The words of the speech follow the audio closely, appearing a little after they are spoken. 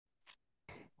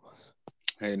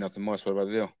Hey, nothing much. What about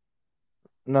you?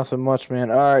 Nothing much, man.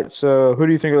 All right, so who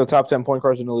do you think are the top 10 point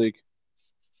guards in the league?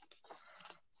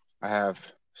 I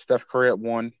have Steph Curry at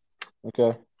one,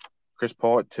 Okay, Chris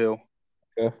Paul at two,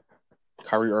 okay,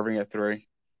 Kyrie Irving at three,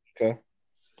 okay,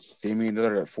 Damian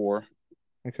Lillard at four,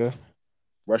 okay,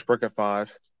 Westbrook at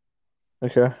five,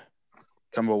 okay.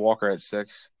 Kemba Walker at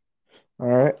six, All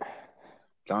right,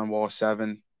 John Wall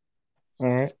seven, all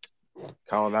right,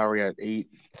 Kyle Lowry at eight,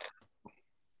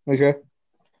 okay,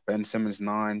 Ben Simmons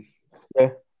nine,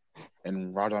 okay,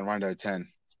 and Rajon Rondo at 10.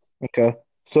 okay.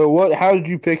 So how did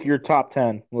you pick your top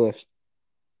 10 list?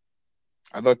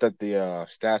 I looked at the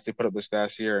stats they put up this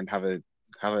last year and how they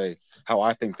how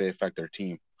I think they affect their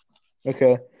team.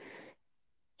 Okay,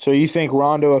 so you think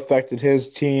Rondo affected his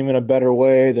team in a better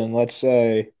way than, let's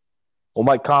say, well,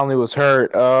 Mike Conley was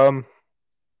hurt.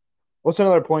 What's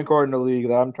another point guard in the league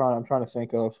that I'm trying to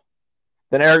think of?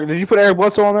 Then Eric, did you put Eric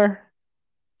Bledsoe on there?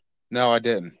 No, I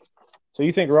didn't. So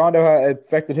you think Rondo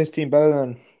affected his team better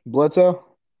than Bledsoe?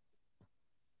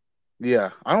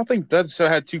 Yeah, I don't think Bledsoe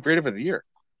had too great of a year.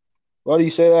 Why do you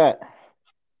say that?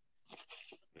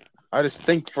 I just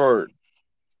think for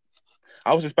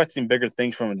I was expecting bigger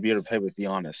things from him to be able to play with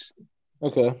Giannis.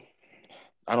 Okay,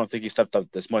 I don't think he stepped up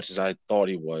as much as I thought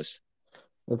he was.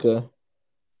 okay.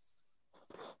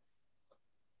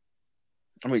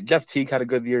 I mean, Jeff Teague had a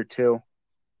good year too.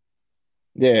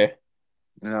 Yeah.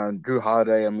 Drew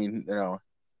Holiday. I mean,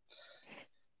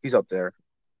 he's up there.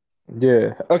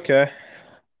 Yeah. Okay.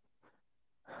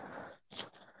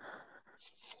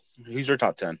 He's your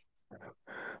top 10.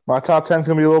 My top 10 is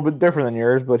gonna be a little bit different than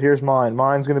yours, but here's mine.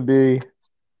 It's gonna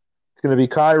be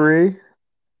Kyrie,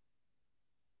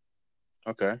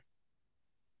 Okay,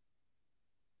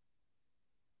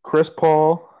 Chris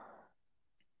Paul,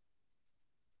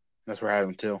 that's where I had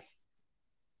him too.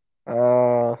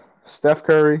 Steph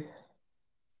Curry,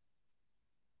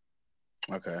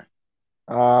 Okay,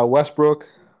 Westbrook,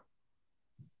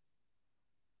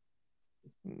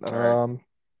 all right. um,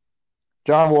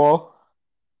 John Wall.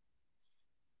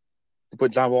 You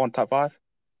put John Wall in top five.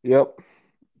 Yep.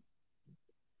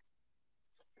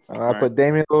 All I right. put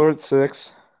Damian Lillard at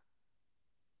six.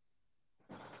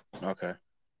 Okay.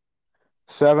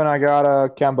 Seven, I got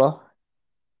Kemba.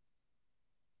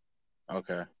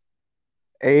 Okay.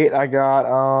 Eight, I got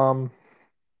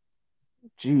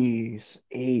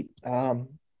eight.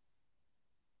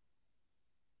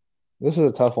 This is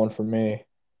a tough one for me.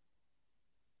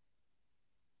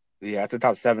 Yeah, at the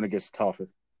top seven, it gets tougher.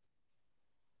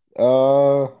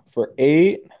 For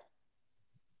eight,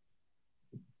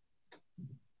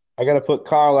 I gotta put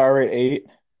Kyle Lowry at eight.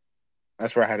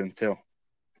 That's where I had him too.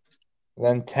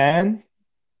 Then 10.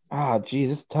 Ah,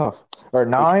 geez, it's tough. Or Put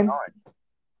you nine. nine.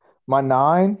 My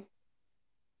nine.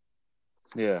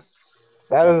 Yeah.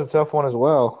 That is a tough one as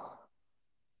well.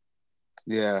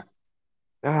 Yeah.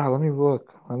 Let me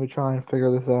look. Let me try and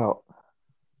figure this out.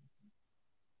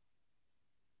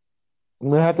 I'm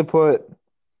gonna have to put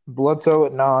Bledsoe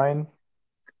at nine,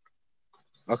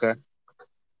 Okay.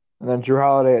 and then Drew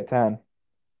Holiday at 10.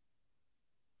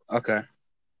 Okay.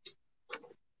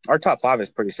 Our top five is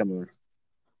pretty similar.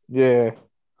 Yeah.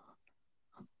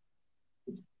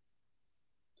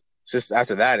 It's just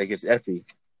after that, it gets effy.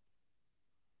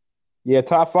 Yeah,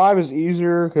 top five is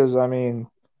easier because I mean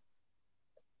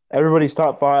everybody's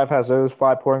top five has those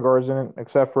five point guards in it,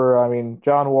 except for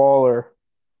John Wall or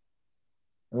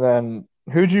and then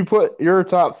who'd you put your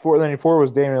top four? Then your four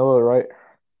was Damian Lillard, right?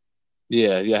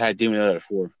 Yeah. Yeah. I had Damian Lillard at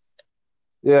four.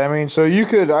 Yeah, so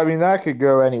that could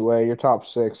go anyway. Your top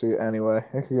six anyway.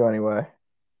 It could go anyway.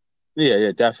 Yeah.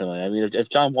 Yeah. Definitely. I mean, if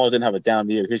John Wall didn't have a down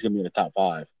year, he's gonna be in the top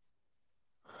five.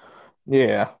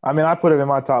 Yeah, I put him in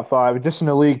my top five just in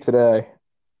the league today.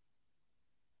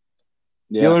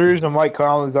 The Yeah. only reason Mike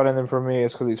Conley's not in them for me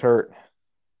is because he's hurt.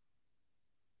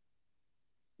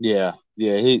 Yeah.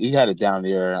 Yeah. He had a down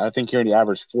year. I think he only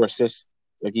averaged 4 assists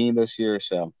a game this year.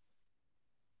 So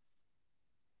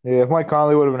Yeah, if Mike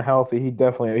Conley would have been healthy, he's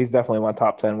definitely in my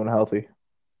top 10 when healthy.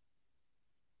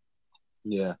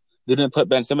 yeah. Didn't put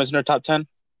Ben Simmons in their top 10.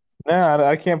 Nah,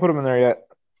 I can't put him in there yet.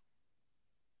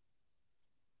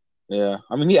 Yeah.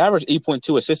 I mean, he averaged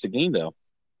 8.2 assists a game though.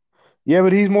 Yeah,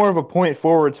 but he's more of a point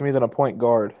forward to me than a point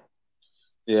guard.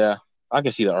 Yeah. I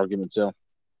can see the argument too.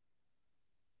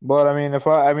 But if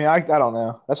I don't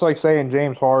know. That's like saying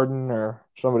James Harden or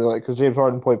somebody like because James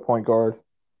Harden played point guard.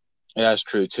 Yeah, that's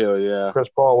true too. Yeah. Chris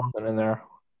Paul wasn't in there.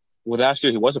 Well, last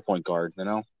year he was a point guard.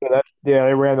 Yeah, they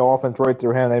ran the offense right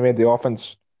through him. They made the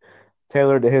offense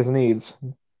tailored to his needs.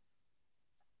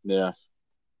 Yeah.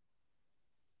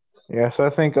 Yeah, so I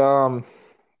think and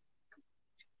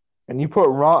you put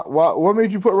what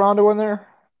made you put Rondo in there?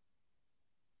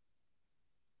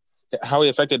 how he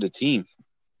affected the team.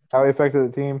 How he affected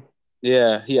the team?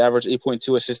 Yeah, he averaged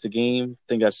 8.2 assists a game. I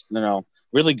think that's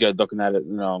really good looking at it,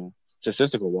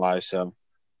 statistical wise. So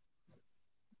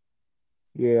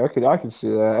Yeah, I could see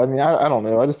that. I mean, I don't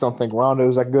know. I just don't think Rondo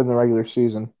is that good in the regular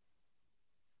season.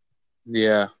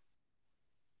 yeah,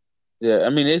 yeah. I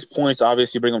mean, his points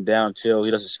obviously bring him down too.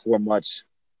 He doesn't score much.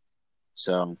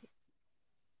 So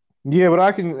Yeah, but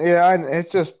I can. Yeah,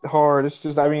 it's just hard. It's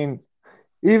just. I mean,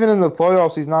 even in the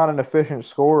playoffs, he's not an efficient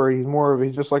scorer. He's more of.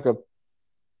 He's just like a.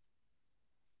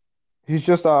 He's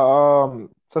just a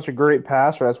such a great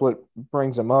passer. That's what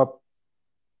brings him up.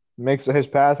 Makes his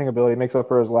passing ability makes up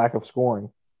for his lack of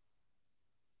scoring.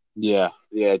 yeah,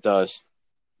 yeah, it does.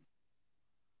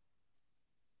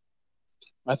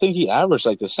 I think he averaged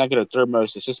like the second or third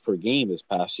most assists per game this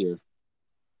past year.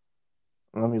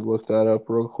 Let me look that up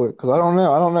real quick because I don't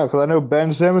know. I don't know because I know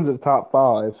Ben Simmons is top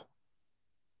five.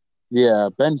 Yeah,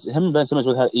 him and Ben Simmons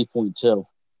both had 8.2.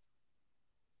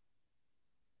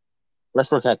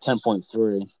 Westbrook had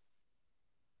 10.3.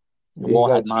 And Yeah, you Wall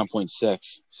got. had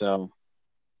 9.6. So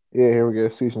Yeah, here we go.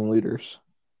 Season leaders.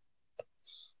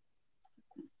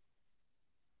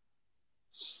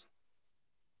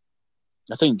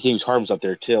 I think James Harden's up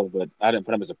there too, but I didn't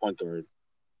put him as a point guard.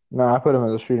 No, I put him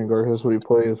as a shooting guard. That's what he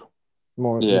plays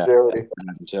more Yeah, majority. I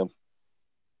him too.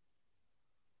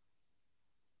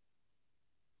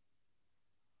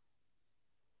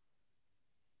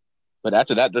 But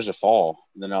after that, there's a fall.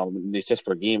 Then the assists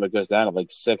per game it goes down to like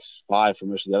 6, 5 for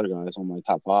most of the other guys on my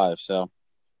top five. So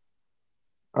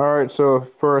All right, so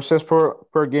for assists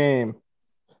per game,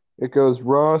 it goes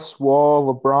Russ,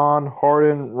 Wall, LeBron,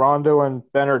 Harden, Rondo, and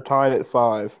Ben are tied at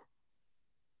five.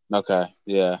 okay,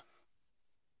 yeah,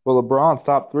 Well, LeBron's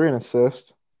top three in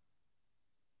assists.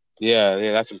 yeah,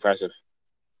 yeah, that's impressive.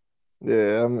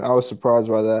 Yeah, I was surprised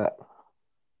by that.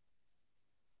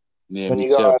 Yeah, Then me you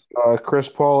too. got Chris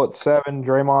Paul at seven,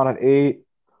 Draymond at eight,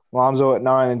 Lonzo at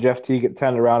nine, and Jeff Teague at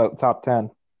 10 to round out the top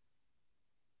 10.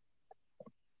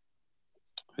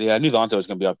 Yeah, I knew Lonzo was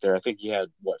gonna be up there. I think he had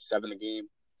what 7 a game,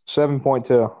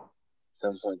 7.2.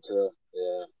 7.2.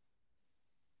 Yeah,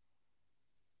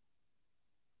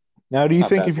 Now, do it's you not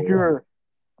think bad if for him. you're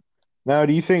now,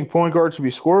 do you think point guard should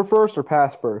be score first or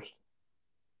pass first?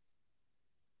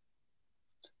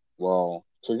 Well,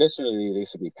 traditionally they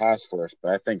should be pass first,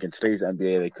 but I think in today's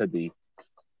NBA they could be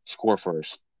score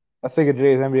first. I think in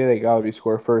today's NBA, they got to be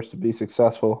score first to be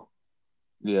successful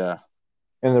Yeah,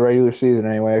 in the regular season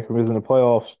anyway. Because in the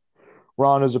playoffs,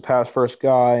 Rondo's a pass first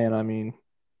guy, and I mean,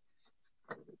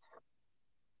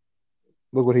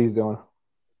 look what he's doing.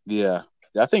 yeah.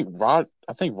 I think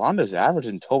Rondo's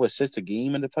averaging 12 assists a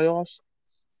game in the playoffs.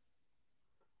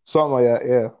 Something like that,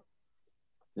 yeah.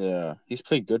 Yeah, he's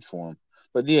played good for him.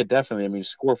 But yeah, definitely. I mean,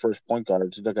 score first point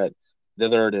guards. You look at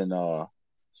Lillard and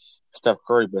Steph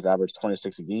Curry both averaged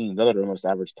 26 a game. Lillard almost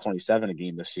averaged 27 a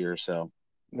game this year. So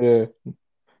Yeah.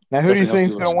 Now, who do you definitely wants to be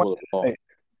think's able to going to win score the ball. tonight?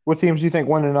 What teams do you think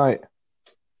win tonight?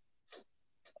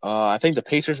 I think the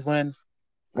Pacers win.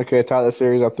 Okay, tie the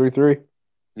series up 3-3.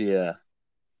 Yeah,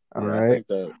 All yeah. I right. think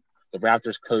the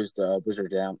Raptors closed the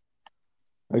Wizards down.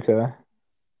 Okay.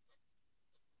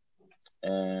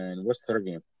 And what's the third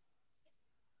game?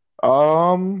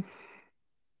 I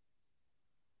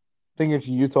think it's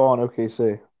Utah and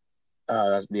OKC.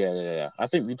 Yeah, yeah, yeah. I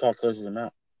think Utah closes them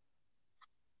out.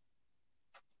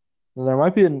 And there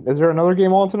might be. Is there another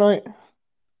game on tonight?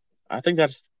 I think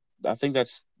that's. I think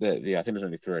that's the. Yeah, I think there's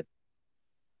only three.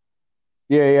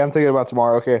 Yeah, yeah. I'm thinking about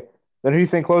tomorrow. Okay. Then who do you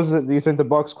think closes it? Do you think the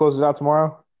Bucks closes out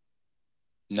tomorrow?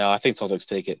 No, I think Celtics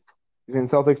take it. You think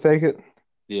Celtics take it?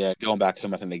 Yeah, going back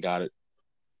home, I think they got it.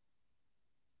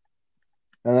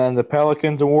 And then the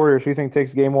Pelicans and Warriors. Who do you think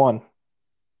takes game one?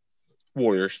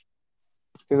 Warriors.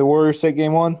 Think the Warriors take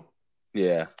game one?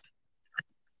 Yeah,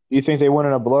 Do you think they win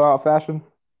in a blowout fashion?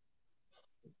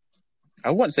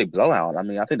 I wouldn't say blowout. I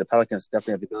mean, I think the Pelicans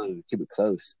definitely have the ability to keep it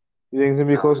close. You think it's gonna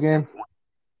be a close game?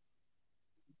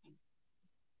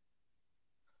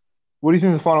 What do you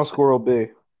think the final score will be?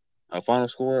 A final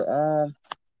score,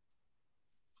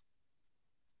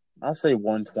 I'll say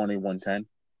 120, 110.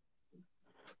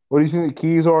 What do you think the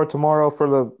keys are tomorrow for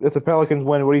the if the Pelicans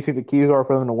win? What do you think the keys are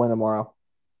for them to win tomorrow?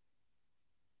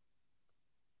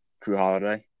 Drew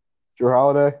Holiday. Drew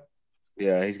Holiday.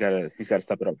 Yeah, he's got to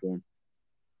step it up for him.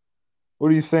 What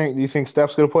do you think? Do you think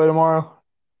Steph's gonna play tomorrow?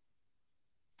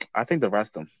 I think the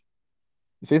rest of them.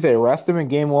 You think they arrest him in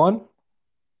game one?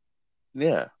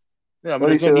 Yeah, yeah. I mean, Why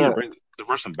do you there's no say need to that? bring the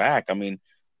rest of them back. I mean,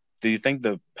 do you think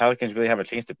the Pelicans really have a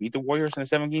chance to beat the Warriors in a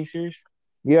 7 game series?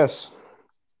 Yes,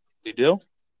 They do.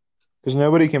 because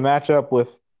nobody can match up with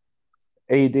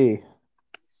AD.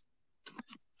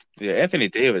 Yeah, Anthony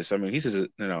Davis. I mean, he's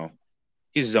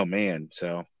his own man.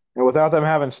 So And without them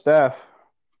having Steph,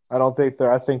 I don't think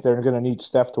they're. I think they're going to need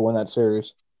Steph to win that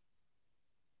series.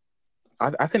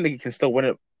 I think they can still win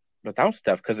it without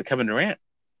Steph because of Kevin Durant.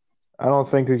 I don't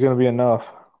think there's going to be enough.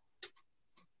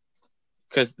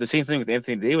 Because the same thing with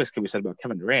Anthony Davis can be said about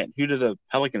Kevin Durant. Who do the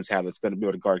Pelicans have that's going to be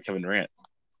able to guard Kevin Durant?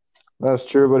 That's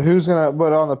true, but who's gonna?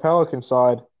 But on the Pelican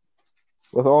side,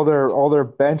 with all their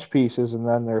bench pieces, and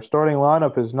then their starting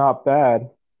lineup is not bad.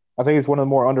 I think it's one of the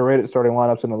more underrated starting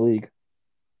lineups in the league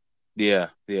Yeah,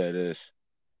 yeah, it is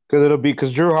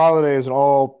because Drew Holiday is an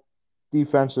all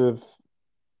defensive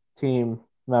team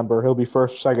member. He'll be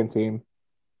first, second team,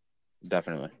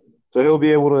 definitely. so he'll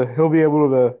be able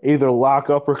to either lock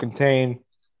up or contain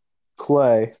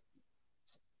Clay.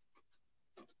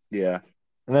 Yeah,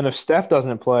 And then if Steph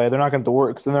doesn't play, they're not going to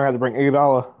work because then they're going to have to bring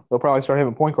Iguodala. They'll probably start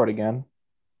having point guard again,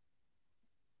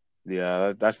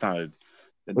 yeah, that's not a.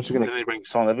 which is Did going to. they bring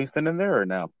Saul Livingston in there or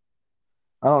no?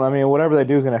 I don't know. I mean, whatever they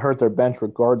do is going to hurt their bench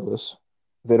regardless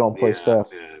if they don't play Yeah, Steph,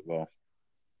 yeah. Well,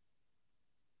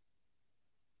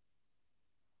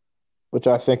 which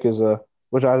I think is a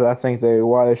which I think they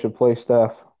why they should play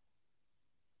Steph.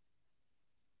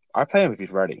 I play him if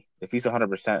he's ready. If he's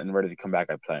 100% and ready to come back,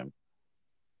 I play him.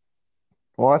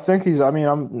 Well, I think he's. I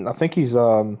mean, I think if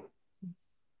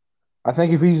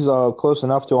he's close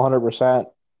enough to 100%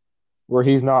 where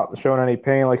he's not showing any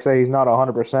pain, like say he's not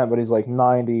 100%, but he's like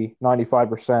 90,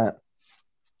 95%.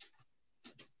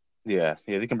 Yeah,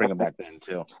 yeah, they can bring him back then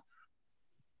too.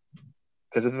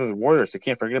 Because if they're the Warriors, they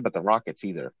can't forget about the Rockets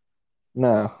either.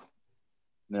 No,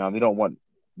 They don't want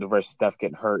the rest of Steph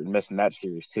getting hurt and missing that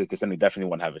series too, because then they definitely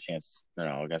won't have a chance,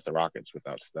 against the Rockets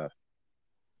without Steph.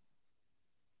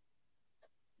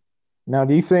 now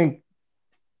do you think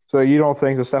so? You don't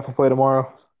think that Steph will play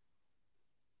tomorrow?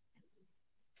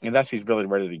 Unless he's really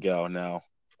ready to go. No,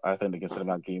 I think they can set him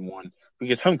out game one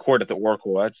because home court at the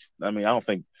Oracle. I don't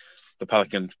think the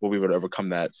Pelicans will be able to overcome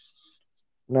that.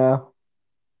 No.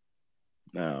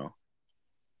 No,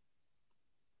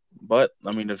 but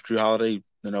I mean, if Drew Holiday,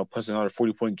 puts another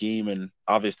 40-point game, and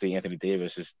obviously Anthony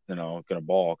Davis is, going to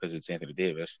ball because it's Anthony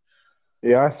Davis.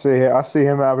 Yeah, I see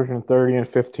him averaging 30 and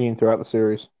 15 throughout the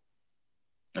series.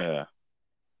 Yeah,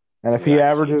 And if yeah, he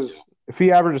I can see it too. averages if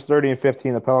he averages 30 and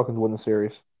 15, the Pelicans win the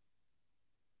series.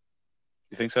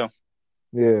 You think so?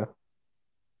 Yeah.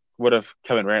 What if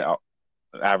Kevin Durant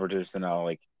averages,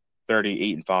 like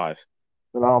 38-5?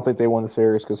 And I don't think they win the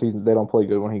series because they don't play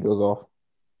good when he goes off.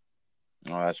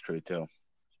 Oh, that's true too.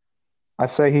 I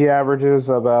say he averages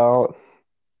about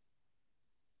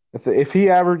if he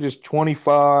averages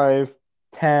 25,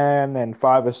 10, and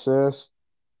 5 assists,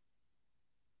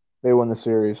 they win the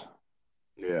series.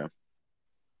 Yeah,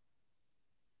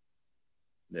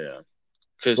 yeah.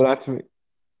 Because But I think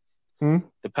hmm?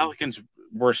 the Pelicans'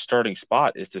 worst starting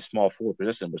spot is the small forward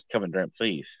position, which Kevin Durant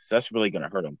plays. So that's really going to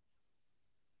hurt him.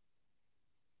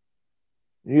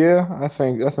 Yeah, I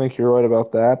think you're right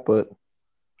about that, but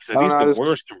So I at don't least know. the This,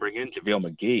 Warriors can bring in JaVale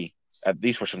McGee, at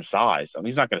least for some size. I mean,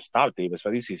 he's not going to stop Davis, but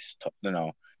at least he's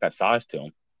got size to him.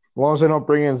 as long as they don't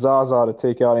bring in Zaza to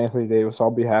take out Anthony Davis, I'll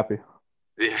be happy.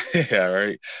 Yeah,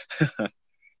 right.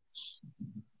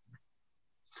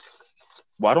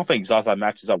 Well, I don't think Zaza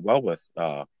matches up well with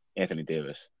Anthony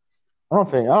Davis. I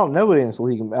don't nobody in this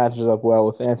league matches up well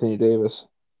with Anthony Davis.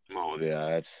 Oh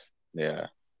yeah, yeah,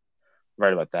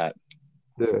 right about that.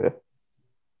 Yeah.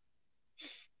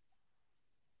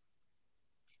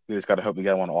 We just got to hope we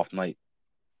get one off night.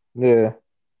 Yeah.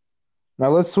 Now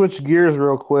let's switch gears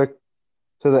real quick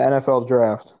to the NFL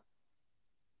draft.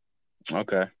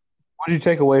 Okay. What did you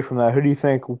take away from that? Who do you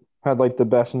think had like the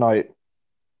best night?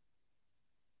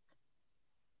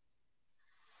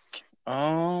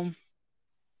 Um.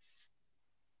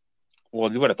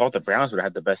 Well, you would have thought the Browns would have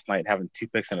had the best night having two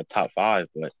picks in the top five,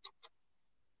 but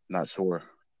not sure.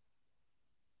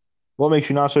 What makes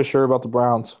you not so sure about the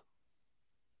Browns?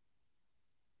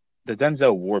 The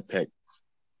Denzel Ward pick,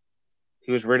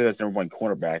 he was rated as number one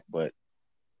cornerback, but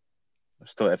I'm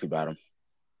still iffy about him.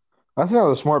 I think that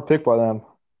was a smart pick by them.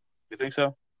 You think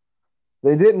so?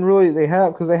 They didn't really they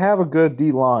have a good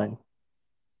D line.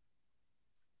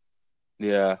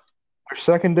 Yeah, Their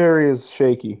secondary is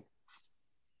shaky.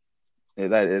 yeah,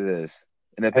 that it is.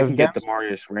 And if they If can Den- get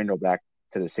Demarius Randall back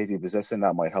to the safety position,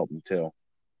 that might help them too.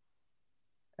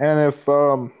 and if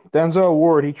Denzel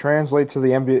Ward he translates to the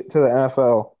NBA to the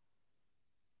NFL,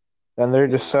 then they're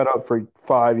just Yeah, set up for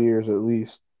 5 years at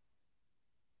least.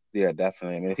 yeah,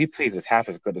 definitely. I mean, if he plays as half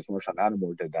as good as Marshawn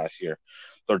Lattimore did last year,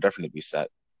 they'll definitely be set.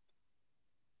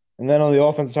 And then on the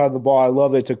offensive side of the ball, I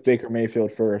love they took Baker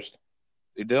Mayfield first.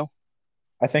 They do.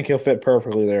 I think he'll fit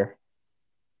perfectly there.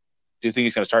 Do you think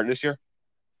he's going to start this year?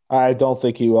 I don't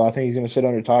think he will. I think he's going to sit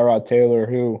under Tyrod Taylor,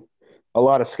 who a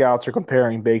lot of scouts are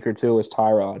comparing Baker to as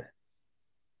Tyrod.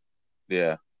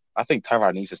 Yeah, I think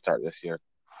Tyrod needs to start this year.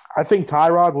 I think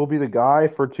Tyrod will be the guy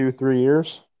for 2, 3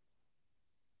 years,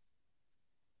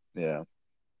 Yeah,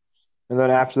 and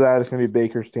then after that, it's going to be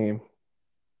Baker's team.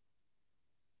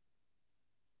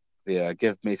 yeah.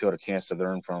 Give Mayfield a chance to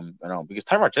learn from because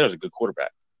Tyrod Taylor's a good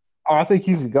quarterback Oh, I think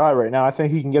he's the guy right now. I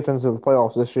think he can get them to the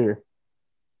playoffs this year.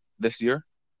 this year.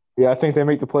 Yeah, I think they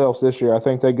make the playoffs this year. I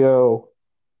think they go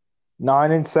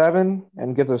 9-7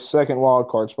 and get the second wild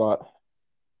card spot.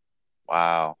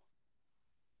 Wow,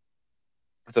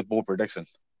 that's a bold prediction.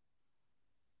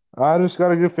 I just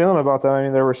got a good feeling about that. I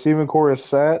mean, their receiving core is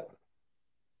set,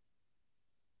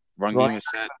 Run running game is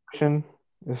set. action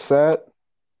is set,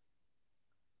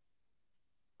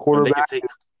 When they could quarterback. take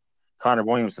Connor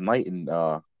Williams tonight and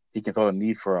he can fill the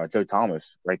need for Joe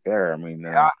Thomas right there. I mean,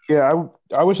 Yeah,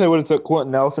 I wish they would have took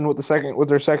Quentin Nelson with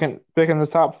their second pick in the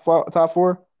top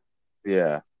four.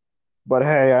 yeah. But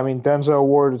hey, I mean, Denzel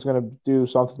Ward is going to do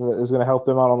something that is going to help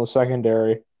them out on the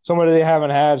secondary. Somebody they haven't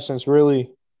had since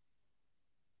really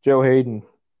Joe Hayden.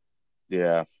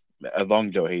 Yeah,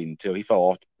 along Joe Hayden too. He fell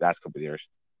off the last couple of years.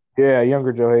 Yeah,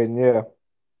 younger Joe Hayden. Yeah.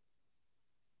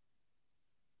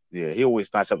 Yeah, he always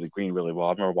matched up with Green really well.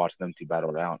 I remember watching them two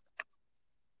battle it out.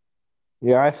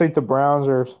 Yeah, I think the Browns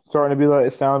are starting to be like,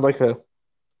 it sounds like a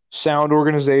sound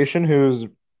organization who's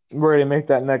ready to make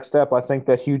that next step. I think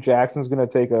that Hugh Jackson's going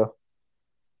to take a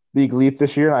big leap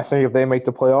this year. And I think if they make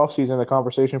the playoffs, he's in the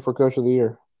conversation for Coach of the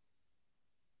Year.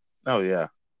 Oh yeah,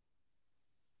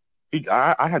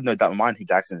 I had no doubt in mind. Hugh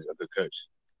Jackson is a good coach.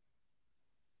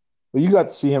 Well, you got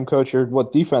to see him coach your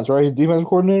what defense, right? He's defensive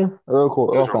coordinator or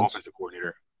He was our offense? offensive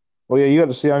coordinator. Well, yeah, you got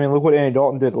to see. I mean, look what Andy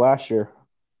Dalton did last year.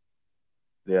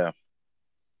 Yeah.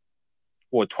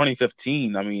 Well,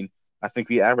 2015. I mean, I think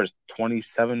we averaged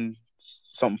 27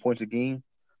 something points a game,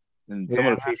 and some of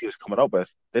Yeah. the plays he was coming up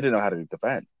with, they didn't know how to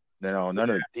defend. None of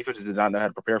the defenses did not know how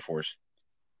to prepare for us.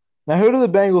 Now, who did the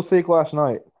Bengals take last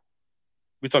night?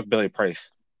 We took Billy Price.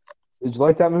 Did you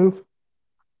like that move?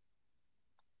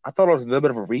 I thought it was a little bit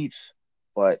of a reach,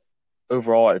 but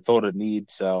overall, I filled a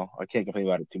need, so I can't complain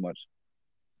about it too much.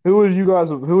 Who would you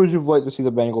like to see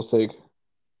the Bengals take?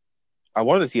 I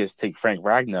wanted to see us take Frank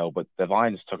Ragnow, but the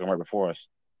Lions took him right before us.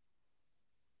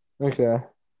 Okay.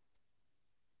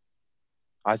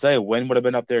 Isaiah Wynn would have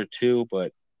been up there too,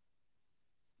 but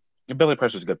Billy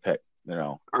Price was a good pick.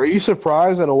 Are you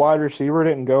surprised that a wide receiver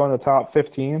didn't go in the top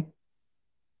 15?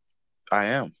 I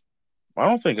am. I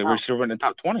don't think we should have went in the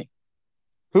top 20.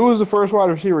 Who was the first wide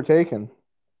receiver taken?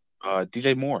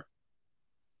 DJ Moore.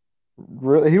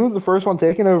 Really, he was the first one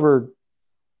taken over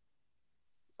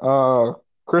uh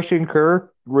Christian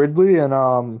Kirk, Ridley, and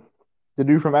the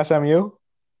dude from SMU.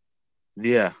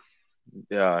 Yeah.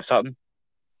 Yeah. Sutton.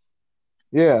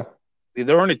 Yeah.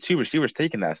 There were only two receivers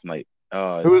taken last night. Who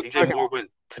was the DJ second Moore one?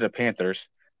 went to the Panthers,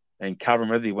 and Calvin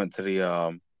Ridley went to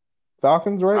the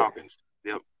Falcons, right? Falcons.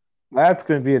 Yep. That's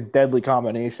going to be a deadly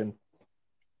combination.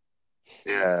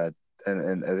 Yeah.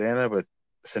 And Atlanta with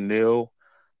Sanu,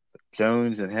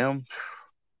 Jones, and him.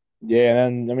 Yeah,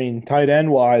 and I mean tight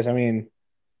end wise, I mean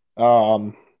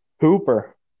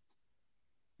Hooper.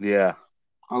 Yeah.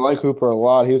 I like Hooper a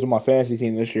lot. He was on my fantasy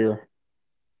team this year.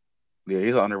 Yeah,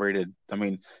 he's underrated. I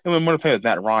mean, and when we're playing with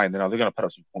Matt Ryan, they're going to put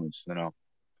up some points.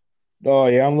 Oh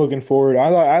yeah, I'm looking forward.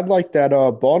 I'd like that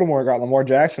Baltimore got Lamar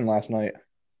Jackson last night.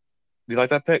 Do you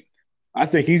like that pick? I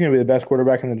think he's going to be the best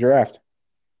quarterback in the draft.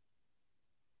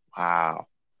 Wow.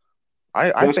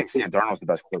 I Just, think Sam Darnold's the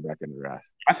best quarterback in the draft.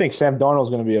 I think Sam Darnold's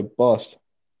going to be a bust.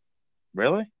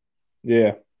 Really?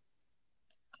 Yeah.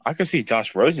 I could see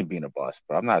Josh Rosen being a bust,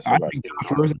 but I'm not sure I about think Sam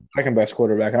Josh Darnold. Rosen's the second best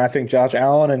quarterback, and I think Josh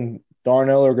Allen and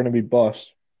Darnell are going to be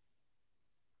bust.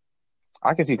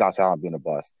 I can see Josh Allen being a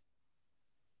bust.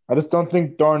 I just don't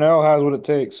think Darnell has what it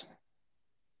takes.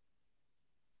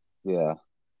 Yeah.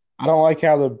 I don't like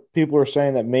how the people are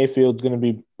saying that Mayfield's going to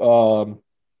be Manziel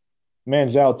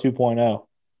 2.0.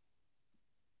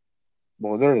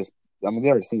 Well, they're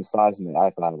the same size in the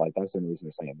iPhone. Like that's the only reason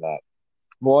they're saying that.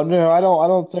 Well, no, I don't. I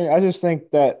don't think. I just think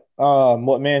that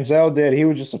what Manziel did, he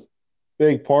was just a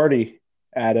big party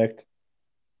addict.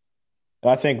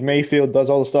 And I think Mayfield does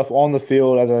all the stuff on the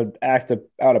field as an act of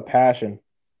out of passion.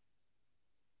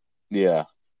 Yeah.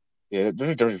 Yeah.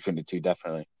 There's a difference between the two,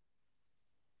 definitely.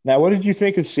 Now, what did you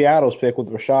think of Seattle's pick with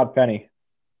Rashad Penny?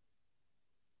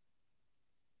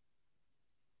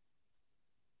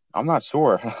 I'm not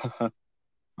sure.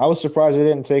 I was surprised they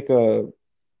didn't take a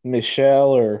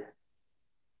Michelle or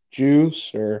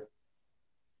Juice or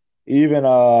even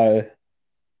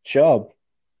Chubb.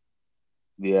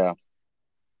 Yeah.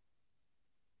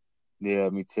 Yeah,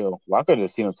 me too. Well, I could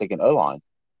have seen him taking O line.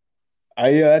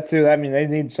 Yeah, that too. I mean, they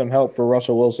need some help for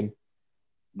Russell Wilson.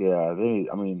 Yeah,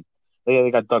 I mean,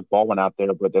 they got Doug Baldwin out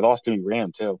there, but they lost Jimmy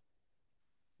Graham too.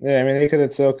 Yeah, I mean, they could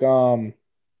have took Was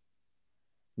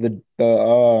it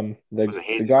the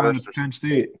Hayden guy Hurst at Penn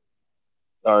State.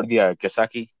 or yeah,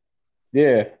 Gasecki?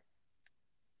 Yeah.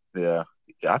 Yeah,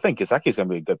 yeah. I think Gaseki's gonna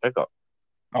be a good pickup.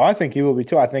 Oh, I think he will be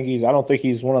too. I don't think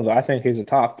he's one of the, I think he's a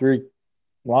top three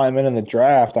lineman in the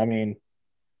draft. I mean,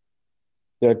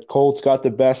 the Colts got the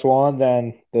best one,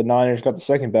 then the Niners got the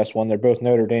second best one. They're both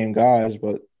Notre Dame guys,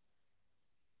 but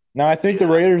now I think the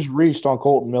Yeah, Raiders reached on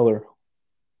Colton Miller.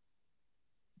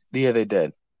 yeah, they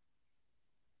did.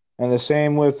 And the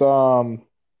same with oh,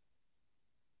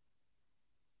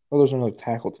 there's another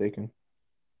tackle taken.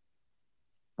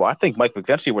 Well, I think Mike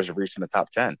McGlinchey was reached in the top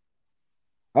 10.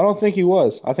 I don't think he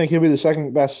was. I think he'll be the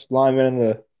second best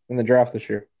lineman in the draft this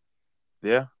year.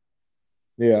 Yeah,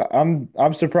 Yeah, I'm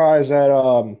surprised that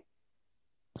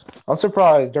I'm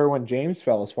surprised Derwin James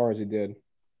fell as far as he did.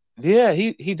 yeah,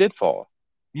 he did fall.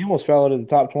 He almost fell into the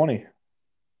top 20.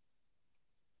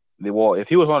 Well, if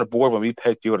he was on the board when we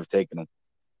picked, you would have taken him.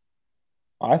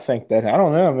 I think that I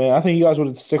don't know, man. I think you guys would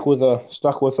have stuck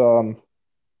with O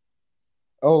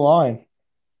line.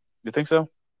 You think so?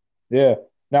 Yeah.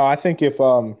 Now I think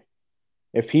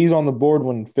if he's on the board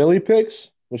when Philly picks,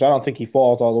 which I don't think he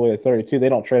falls all the way to 32, they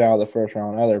don't trade out of the first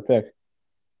round either pick.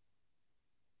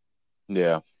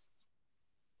 Yeah,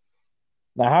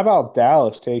 Now how about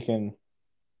Dallas taking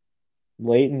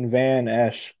Leighton Van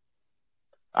Esch?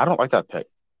 I don't like that pick.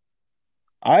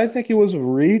 I think he was a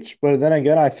reach, but then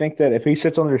again, I think that if he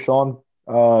sits under Sean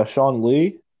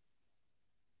Lee,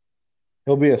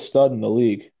 he'll be a stud in the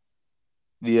league.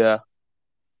 Yeah,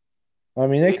 I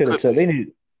mean, they it could have could said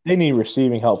be. they need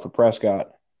receiving help for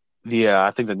Prescott, Yeah,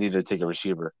 I think they needed to take a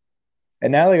receiver.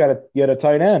 and now they got to get a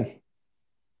tight end.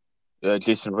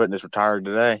 Jason Witten is retired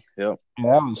today. Yep.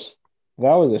 And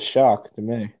that was a shock to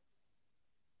me.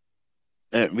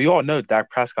 And we all know Dak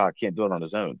Prescott can't do it on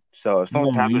his own. So if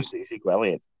something No, happens to Ezekiel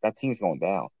Elliott, that team's going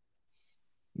down.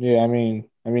 yeah, I mean,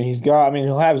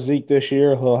 he'll have Zeke this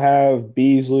year. He'll have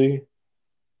Beasley.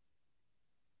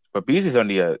 But Beasley's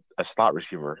only a slot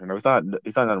receiver. You know, he's not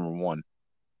number one.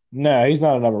 No, he's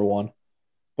not a number one.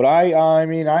 But I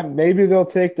mean, I maybe they'll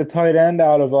take the tight end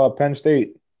out of Penn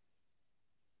State.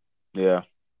 Yeah.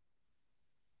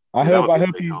 Yeah, that would be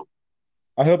a big help.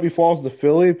 I hope he falls to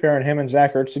Philly, pairing him and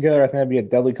Zach Ertz together. I think that'd be a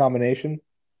deadly combination.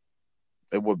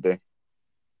 It would be.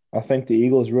 I think the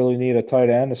Eagles really need a tight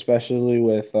end, especially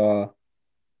with them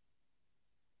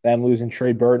losing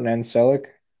Trey Burton and Selleck.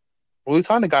 Well, he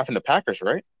signed the guy from the Packers,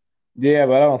 right? Yeah,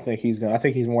 but I don't think he's gonna. I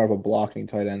think he's more of a blocking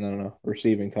tight end than a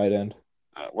receiving tight end.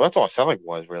 Well, that's all Selleck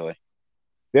was, really.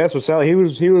 Yeah, so Sell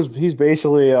he's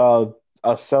basically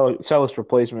Selleck's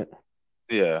replacement.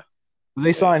 Yeah. They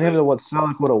Yeah. signed him to what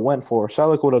Selleck would have went for.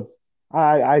 Selleck would have.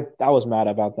 I was mad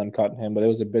about them cutting him, but it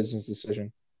was a business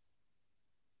decision.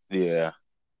 Yeah.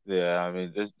 Yeah. I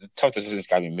mean, there's tough decisions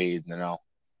got to be made, you know.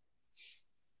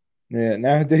 Yeah.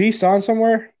 Now, did he sign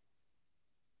somewhere?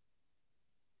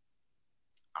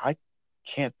 I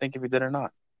can't think if he did or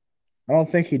not. I don't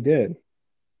think he did.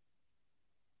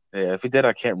 Yeah, if he did,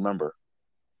 I can't remember.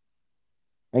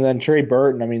 And then Trey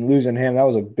Burton, I mean, losing him, that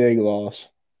was a big loss.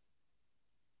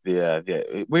 Yeah. Yeah.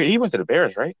 Wait, he went to the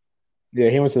Bears, right? Yeah,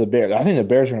 he went to the Bears. I think the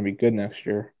Bears are going to be good next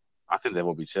year. I think they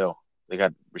will be too. They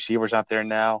got receivers out there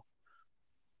now.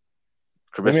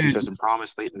 I Trubisky mean, showed some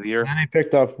promise late in the year. then they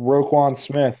picked up Roquan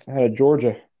Smith out of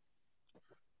Georgia.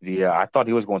 Yeah, I thought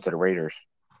he was going to the Raiders.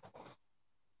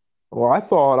 Well,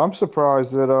 I'm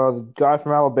surprised that the guy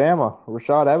from Alabama,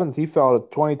 Rashad Evans, he fell to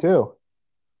 22.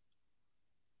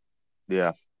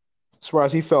 Yeah.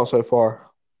 Surprised he fell so far.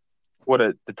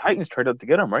 Well, the Titans traded up to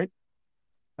get him, right?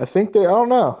 I don't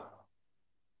know.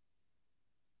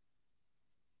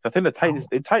 I think the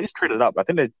Titans traded up. I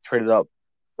think they traded up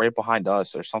right behind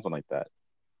us or something like that.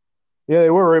 Yeah, they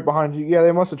were right behind you. Yeah,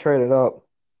 they must have traded up.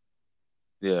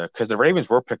 Yeah, because the Ravens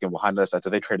were picking behind us after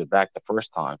they traded back the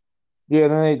first time. Yeah,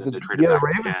 Then they traded yeah, the back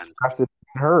Ravens again. drafted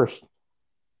Hurst.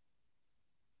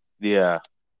 Yeah.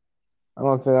 I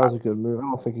don't think that was a good move. I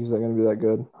don't think he's going to be that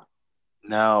good.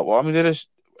 Now, well, I mean, they just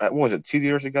what was it 2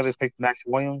 years ago they picked Max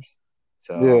Williams.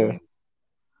 So I Yeah,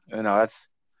 mean, that's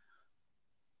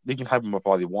you can hype him up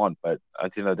all you want, but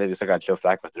at the end of the day, they still got Joe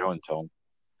Flacco throwing to him.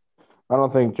 I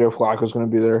don't think Joe Flacco's going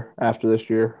to be there after this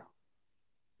year.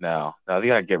 No, they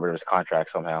gotta get rid of his contract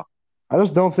somehow. I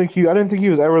just don't think I didn't think he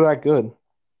was ever that good.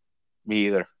 Me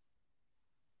either.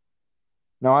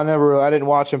 No, I didn't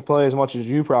watch him play as much as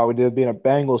you probably did, being a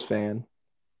Bengals fan.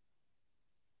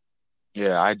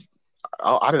 Yeah,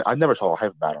 I never saw a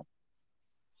hype about him.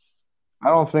 I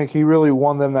don't think he really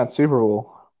won them that Super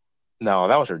Bowl. No,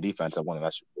 that was her defense that won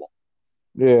that Super Bowl.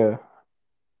 Yeah.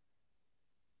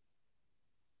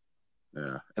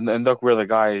 Yeah, and then look where the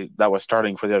guy that was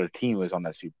starting for the other team was on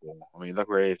that Super Bowl. I mean, look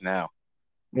where he is now.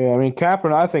 Yeah, I mean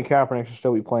Kaepernick. I think Kaepernick should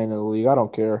still be playing in the league. I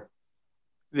don't care.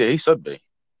 Yeah, he should be.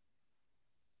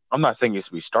 I'm not saying he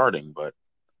should be starting, but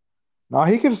Now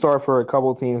he could start for a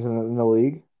couple teams in the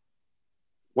league.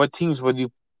 what teams would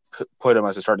you put him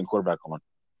as a starting quarterback on?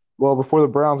 Well, before the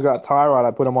Browns got Tyrod,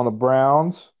 I put him on the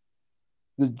Browns,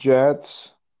 the Jets,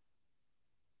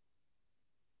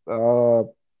 uh,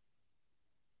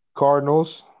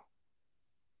 Cardinals.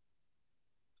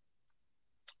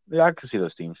 Yeah, I can see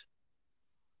those teams.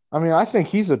 I mean, I think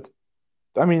he's a.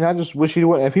 I mean, I just wish he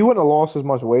wouldn't. If he wouldn't have lost as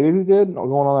much weight as he did,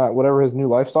 going on that whatever his new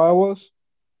lifestyle was.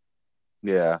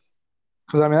 Yeah,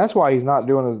 Because I mean, that's why he's not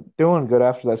doing good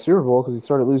after that Super Bowl because he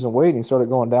started losing weight and he started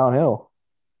going downhill.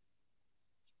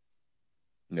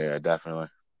 yeah, definitely.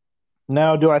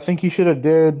 Now, do I think he should have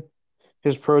did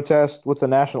his protest with the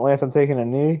national anthem taking a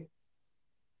knee? I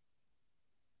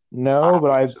No, don't but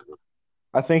think he I should.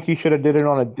 I think he should have did it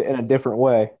in a different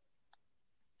way.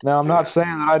 Now, I'm not Yeah,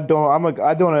 saying that I don't.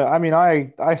 I don't. I mean,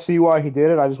 I see why he did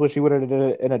it. I just wish he would have did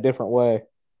it in a different way.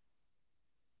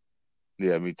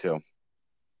 yeah, me too.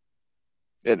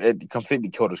 It completely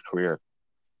killed his career.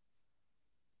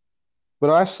 But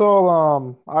I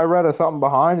read something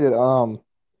behind it.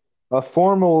 A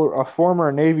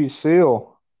former Navy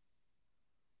SEAL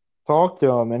talked to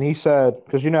him, and he said,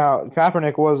 because you know how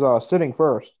Kaepernick was sitting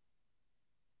first,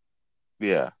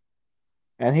 Yeah.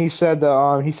 and he said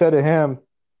to him,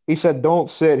 he said, "Don't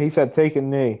sit." He said, "Take a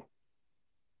knee."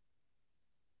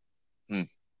 Hmm.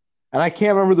 And I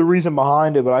can't remember the reason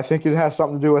behind it, but I think it has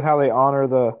something to do with how they honor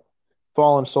the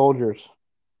fallen soldiers,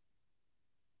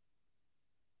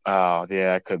 Oh,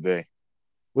 yeah, it could be.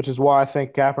 which is why I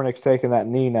think Kaepernick's taking that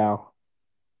knee now.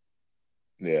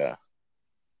 Yeah.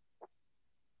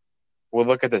 Well,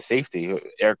 look at the safety,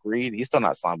 Eric Reed. He's still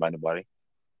not signed by anybody.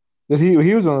 He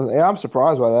was on. Yeah, I'm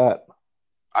surprised by that.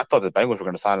 I thought the Bengals were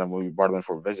going to sign him when we brought him in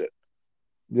for a visit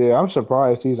Yeah, I'm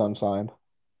surprised he's unsigned.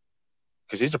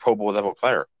 because he's a Pro Bowl level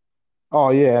player. Oh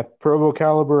yeah, Pro Bowl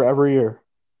caliber every year.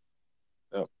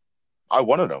 Yeah. I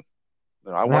wanted him.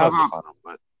 I And wanted us to sign him,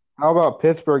 but how about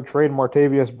Pittsburgh trading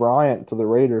Martavius Bryant to the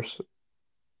Raiders?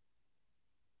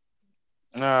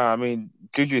 I mean,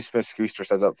 Juju Smith-Schuster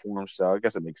set up for him, so I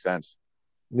guess it makes sense.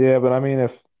 Yeah, but I mean,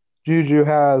 if Juju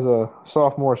has a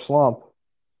sophomore slump,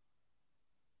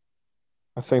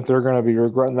 I think they're going to be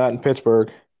regretting that in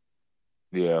Pittsburgh.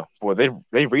 Yeah. Boy,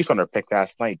 they reached on their pick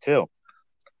last night too.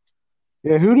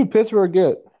 Yeah, who did Pittsburgh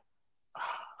get?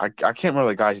 I can't remember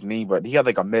the guy's name, but he had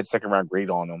like a mid second round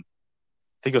grade on him.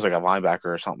 I think it was like a linebacker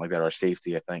or something like that, or a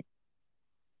safety. I think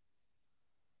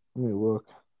Let me look.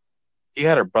 he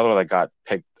had a brother that got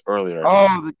picked earlier.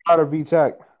 Oh, the guy of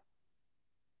VTech.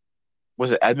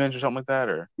 Was it Edmonds or something like that?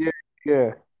 Or Yeah,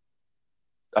 yeah,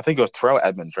 I think it was Terrell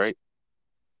Edmonds, right?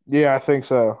 yeah. I think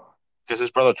so. Because his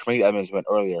brother Tremaine Edmonds went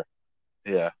earlier.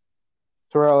 Yeah.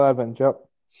 Terrell Evans. Yep.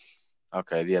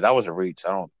 Okay. Yeah, that was a reach.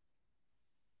 I don't.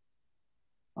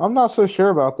 I'm not so sure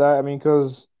about that. I mean,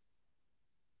 because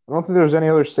I don't think there's any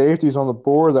other safeties on the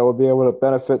board that would be able to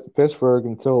benefit Pittsburgh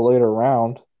until a later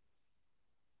round.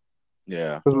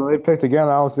 Yeah. Because when they picked again,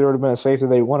 I don't think there would have been a safety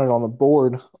they wanted on the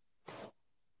board.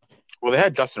 Well, they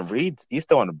had Justin Reed. He's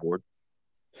still on the board.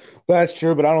 That's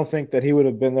true, but I don't think that he would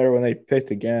have been there when they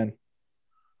picked again.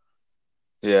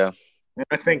 Yeah. And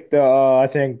I think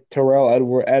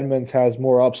Edmonds has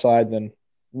more upside than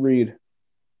Reed,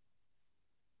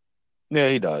 Yeah,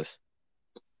 he does.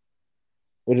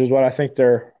 which is what I think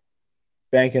they're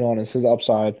banking on is his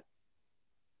upside.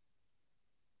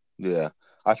 Yeah.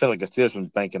 I feel like the Steelers been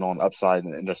banking on upside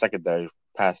in their secondary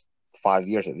past 5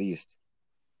 years at least.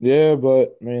 Yeah,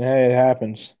 but I mean, hey, it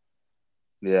happens.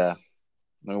 Yeah.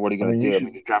 I mean, what are you I going mean, to you do? I should.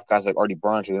 mean, you draft guys like Artie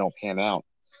Burns who they don't pan out.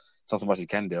 It's not so much you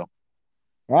can do.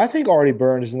 I think Artie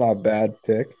Burns is not a bad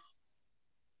pick.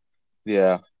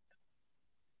 Yeah.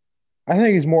 I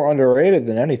think he's more underrated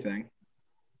than anything.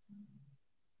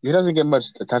 He doesn't get much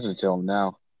attention to him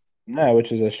now. No,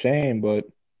 which is a shame, but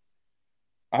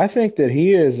I think that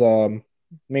he is. I mean,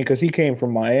 because he came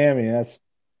from Miami, that's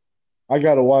I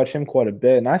got to watch him quite a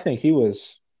bit, and I think he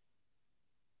was.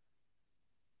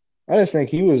 I just think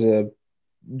he was a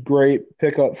great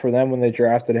pickup for them when they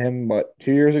drafted him, what,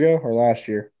 2 years ago or last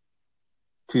year?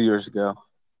 2 years ago.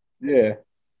 Yeah.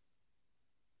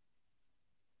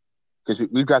 Because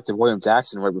we drafted William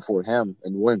Jackson right before him,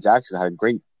 and William Jackson had a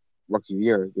great rookie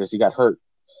year because he got hurt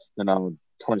in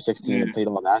 2016 and Yeah. played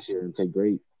all last year and played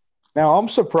great. Now I'm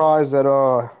surprised that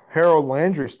Harold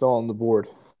Landry's still on the board.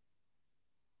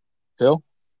 Hill?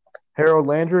 Harold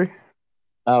Landry.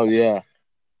 Oh yeah,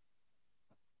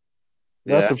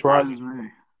 yeah. That That's surprises surprising.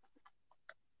 me.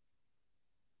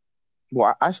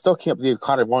 Well, I still can't believe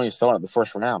Connor Williams fell out of the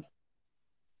first round.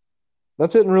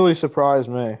 That didn't really surprise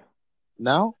me.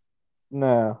 No,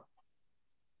 No,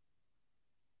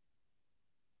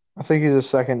 I think he's a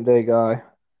second day guy.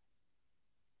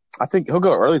 I think he'll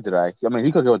go early today. I mean,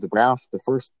 he could go with the Browns for the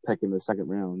first pick in the second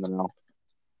round. You know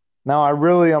Now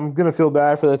I'm gonna feel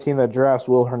bad for the team that drafts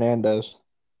Will Hernandez.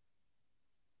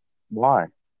 why?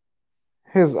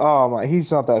 He's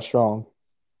not that strong.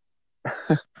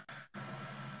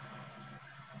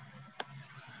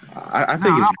 I No,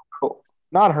 think he's.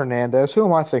 not Hernandez. Who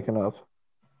am I thinking of?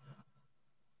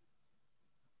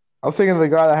 I'm thinking of the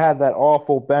guy that had that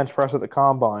awful bench press at the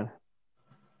combine,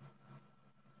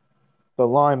 the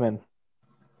lineman.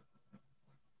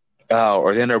 Oh,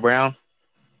 Orlando Brown.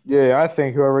 Yeah, I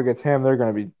think whoever gets him, they're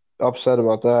gonna be upset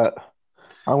about that.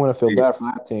 I'm gonna feel Yeah, bad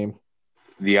for that team.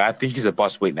 yeah, I think he's a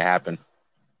bust waiting to happen.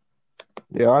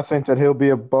 Yeah, I think that he'll be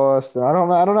a bust. And I don't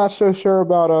know. I'm not so sure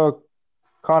about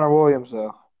Connor Williams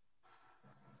though.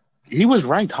 He was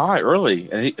ranked high early,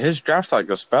 and his draft stock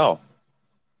just fell.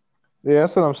 Yeah,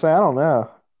 that's what I'm saying. I don't know.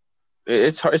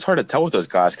 It's hard to tell with those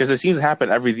guys because it seems to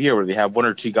happen every year where they have one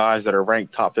or two guys that are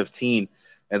ranked top 15,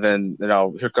 and then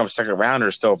here comes second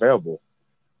rounders still available.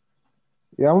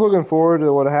 Yeah, I'm looking forward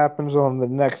to what happens on the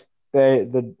next day,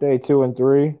 the day 2 and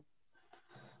 3.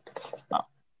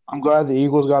 I'm glad the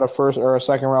Eagles got a first or a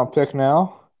second round pick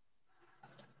now.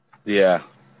 Yeah,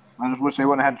 I just wish they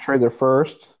wouldn't have had to trade their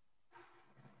first.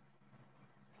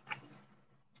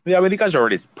 yeah. I mean, you guys are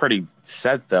already pretty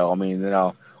set though. I mean,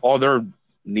 all their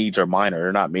needs are minor;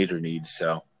 they're not major needs.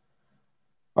 So,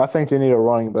 I think they need a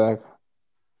running back.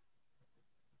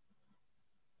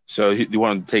 you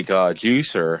want to take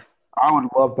Juice or I would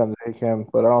love them to take him,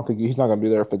 but I don't think he's not going to be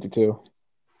there at 52.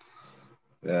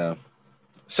 yeah,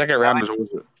 second rounders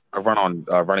always a run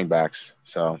on running backs.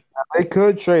 So They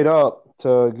could trade up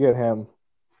to get him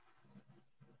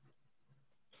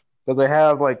because they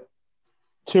have like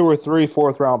two or three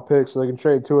fourth round picks, so they can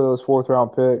trade two of those fourth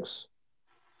round picks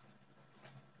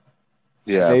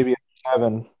and yeah, maybe a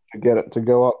seven to get it to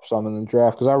go up some in the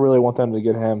draft. Because I really want them to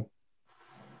get him.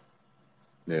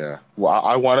 yeah. Well,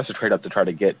 I want us to trade up to try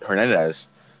to get Hernandez.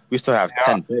 We still have Yeah.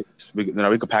 10 picks. We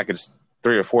could package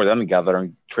 3 or 4 of them together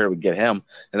and trade. We get him,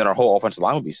 and then our whole offensive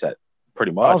line would be set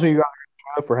pretty I don't think much. you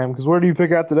got to for him because where do you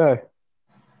pick out today?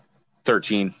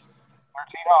 13. 13.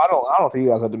 No, I don't think you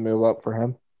guys had to move up for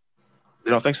him. You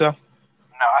don't think so? No,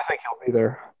 I think he'll be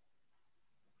there.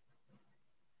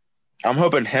 I'm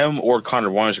hoping him or Connor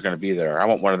Williams are going to be there. I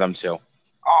want one of them too.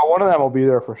 Oh, one of them will be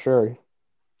there for sure.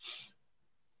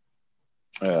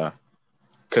 Yeah,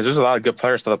 because there's a lot of good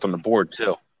players still left on the board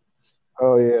too.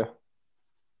 Oh yeah.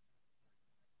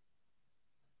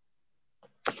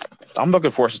 I'm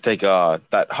looking for us to take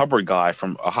that Hubbard guy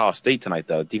from Ohio State tonight,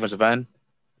 though, defensive end.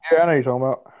 Yeah, I know you're talking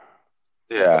about.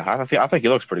 Yeah, I think he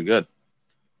looks pretty good.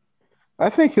 I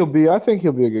think he'll be a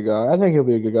good guy. I think he'll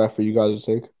be a good guy for you guys to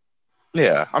take.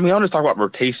 Yeah, I mean, I'm just talking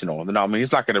about rotational. I mean,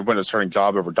 he's not going to win a starting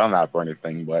job ever done that or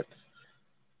anything, but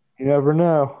You never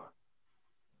know.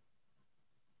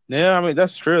 yeah, I mean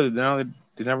that's true. You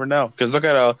never know because look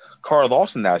at Carl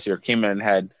Lawson last year came in and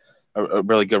had a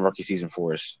really good rookie season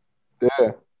for us,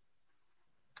 Yeah,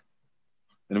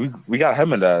 and we got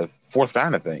him in the fourth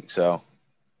round, I think. So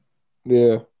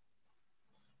yeah.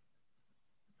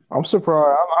 I'm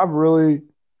surprised. I really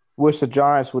wish the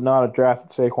Giants would not have drafted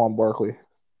Saquon Barkley.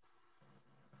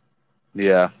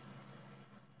 yeah,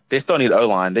 they still need O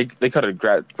line. They could have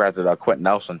drafted Quentin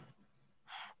Nelson.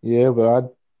 Yeah, but I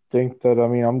think that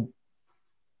I'm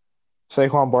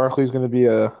Saquon Barkley is going to be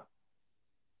a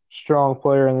strong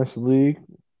player in this league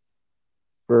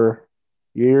for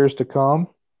years to come.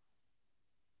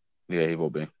 Yeah, he will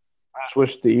be. I just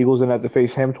wish the Eagles didn't have to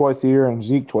face him twice a year and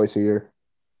Zeke twice a year.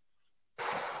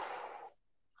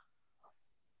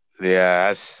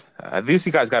 Yeah, at least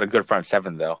you guys got a good front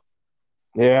seven though.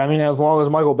 Yeah, I mean, as long as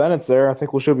Michael Bennett's there, I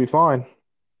think we should be fine.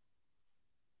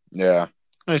 Yeah,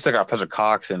 and you still got Fletcher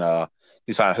Cox and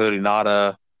you signed Hody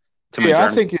Nada, Timmy Yeah,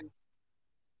 Jernigan.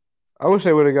 I wish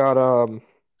they would have got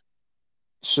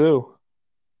Sue.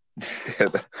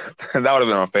 That would have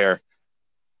been unfair.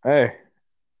 Hey,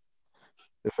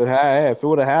 if it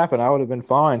would have happened, I would have been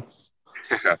fine.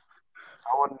 I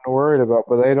wasn't worried about,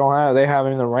 but they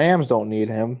haven't, the Rams don't need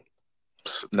him.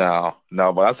 No,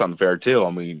 no, but that's unfair too. I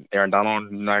mean, Aaron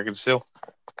Donald not good still.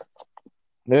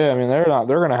 Yeah, I mean, they're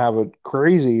going to have a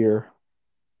crazy year.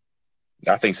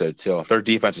 I think so too. Their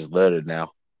defense is loaded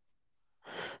now.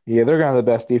 Yeah, they're going to have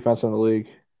the best defense in the league.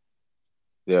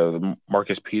 The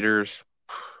Marcus Peters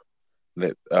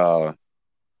that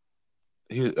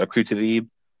he was a Talib.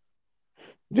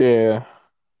 Yeah,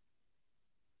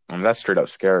 I mean, that's straight up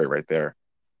scary right there.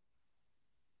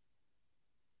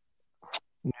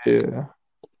 yeah.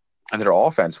 And their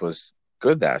offense was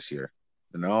good last year.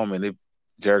 I mean, they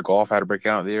Jared Goff had a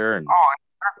breakout there, and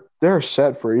They're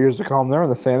set for years to come. They're in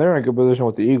the same. They're in a good position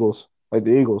with the Eagles, like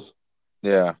the Eagles.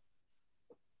 yeah.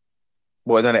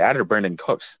 Well, and then they added Brandon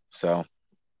Cooks, so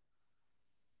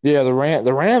Yeah, the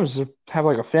Rams have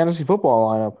like a fantasy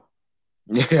football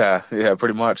lineup. yeah, yeah,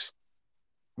 pretty much.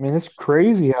 I mean, it's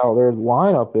crazy how their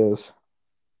lineup is.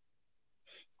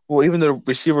 Well, even the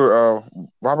receiver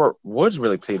Robert Woods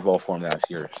really played well for him last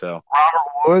year. So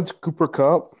Woods, Cooper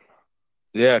Cup.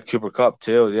 yeah, Cooper Cup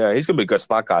too. Yeah, he's gonna be a good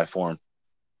slot guy for him.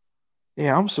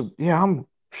 I'm.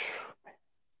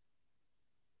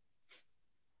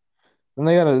 And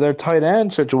they got their tight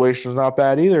end situation is not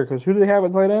bad either. Because who do they have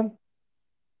at tight end?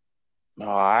 Oh,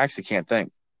 I actually can't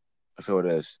think. That's who it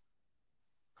is.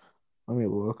 Let me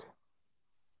look.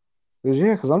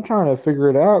 Because I'm trying to figure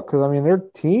it out. Because I mean, their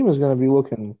team is going to be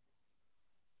looking.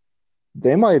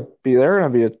 They might be. They're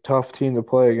going to be a tough team to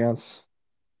play against.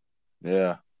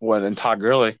 Yeah. Well, and Todd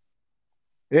Gurley.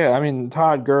 Yeah, I mean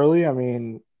Todd Gurley. I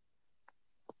mean,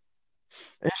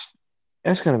 it's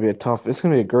it's going to be a tough. It's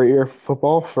going to be a great year for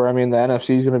football. For I mean, the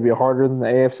NFC is going to be harder than the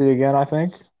AFC again. I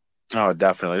think Oh,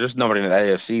 definitely. There's nobody in the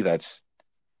AFC that's.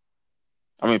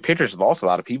 I mean, Patriots lost a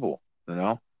lot of people. You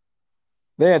know.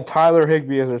 they had Tyler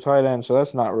Higbee as their tight end, so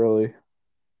that's not really.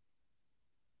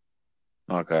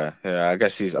 Okay. Yeah, I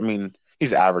guess he's. I mean,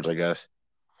 he's average, I guess.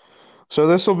 So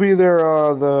this will be their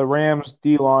the Rams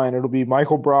D line. It'll be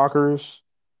Michael Brockers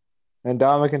and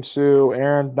Dominican Sue,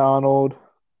 Aaron Donald.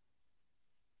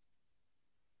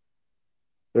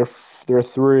 They're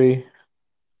three.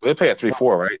 They play at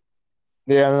 3-4, right?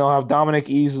 Yeah, and they'll have Dominique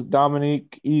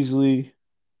Easley.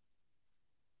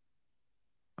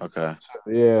 Okay.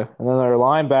 Yeah, and then their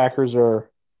linebackers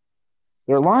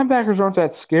aren't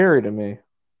that scary to me,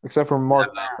 except for Yeah,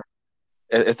 Mark. no.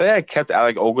 If they had kept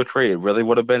Alec Ogletree, it really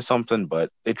would have been something. But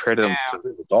they traded him to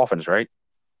the Dolphins, right?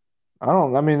 I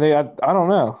don't. I mean, I don't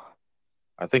know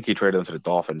I think he traded him to the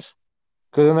Dolphins.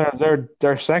 because then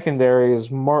their secondary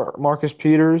is Marcus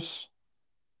Peters,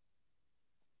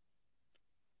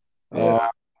 uh, Yeah.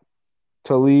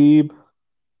 Talib,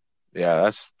 Yeah,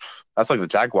 that's like the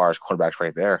Jaguars quarterbacks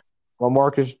right there.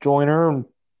 Lamarcus Joyner, and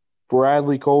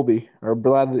Bradley Colby or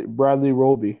Bradley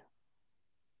Roby.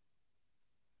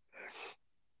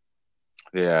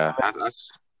 Yeah, that's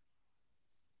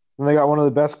And they got one of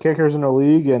the best kickers in the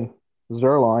league, and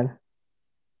Zerline.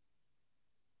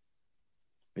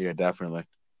 yeah, definitely.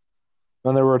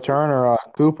 Then the returner,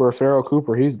 Farrell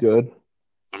Cooper, he's good.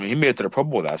 I mean, he made it to the Pro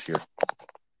Bowl last year.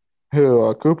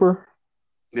 Who, Cooper?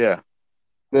 Yeah,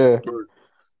 Yeah, or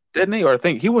didn't he? Or I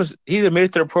think he either made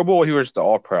it to the Pro Bowl or he was the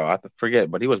All Pro. I have to forget,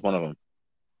 but he was one of them.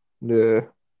 yeah,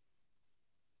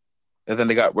 And then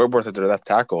they got Whitworth at their left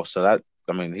tackle, so that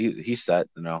I mean, he's set.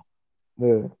 yeah.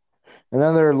 And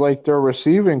then their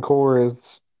receiving core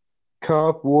is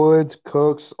Cup, Woods,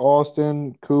 Cooks,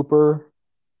 Austin, Cooper.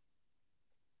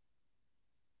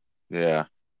 Yeah,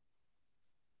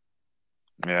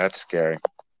 yeah, that's scary.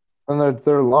 And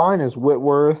their line is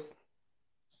Whitworth,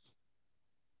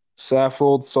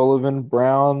 Saffold, Sullivan,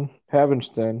 Brown,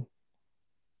 Havinston.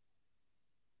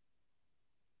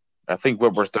 I think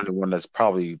Whitworth's the only one that's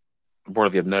probably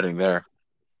worthy of noting there.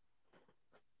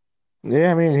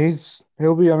 Yeah, I mean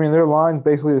he'll be. I mean their line's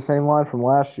basically the same line from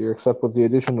last year, except with the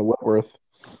addition of Whitworth.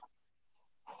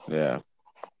 Yeah.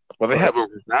 Well, they had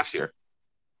Whitworth last year.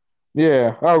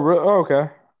 Yeah. Oh,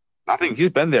 okay. I think he's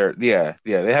been there. Yeah,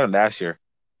 yeah, they had him last year.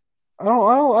 I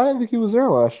didn't think he was there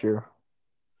last year.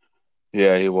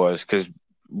 Yeah, he was because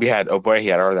we had He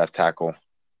had our left tackle.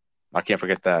 I can't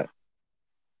forget that.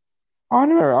 I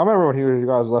remember when he was your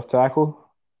guys' left tackle.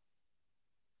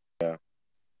 Yeah.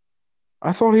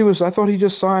 I thought he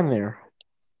just signed there.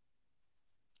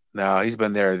 No, he's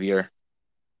been there the year.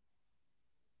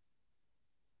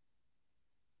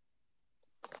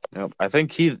 Yep. I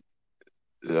think he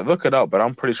look it up, but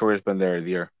I'm pretty sure he's been there the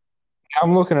year.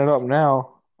 I'm looking it up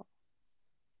now.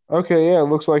 Okay, yeah, it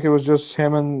looks like it was just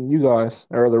him and you guys,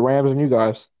 or the Rams and you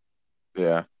guys.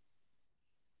 Yeah.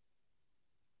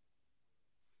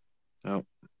 Yep.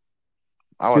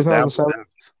 I was now. 2007,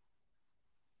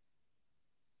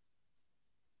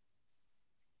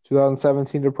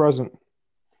 2017 to present.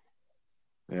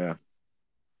 Yeah.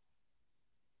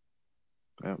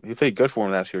 Yeah. He played good for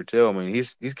him last year too. I mean,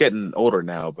 he's getting older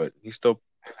now, but he's still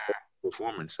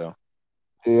performing. So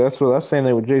Yeah, that's same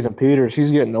thing with Jason Peters.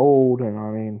 He's getting old, and I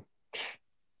mean,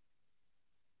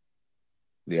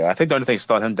 Yeah, I think the only thing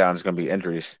slowing him down is going to be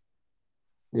injuries.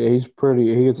 Yeah, he's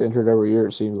pretty. He gets injured every year.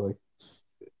 It seems like.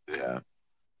 Yeah,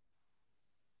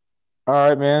 All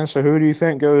right, man. So who do you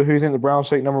think go? Who do you think the Browns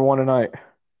take number one tonight?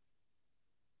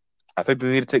 I think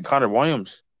they need to take Connor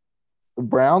Williams. The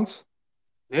Browns?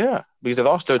 Yeah, because they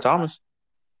lost Joe Thomas.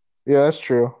 Yeah, that's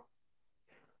true.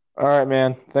 All right,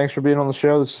 man. Thanks for being on the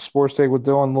show. This is Sports Take with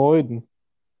Dylan Lloyd.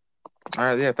 All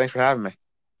right, yeah, thanks for having me.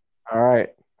 All right.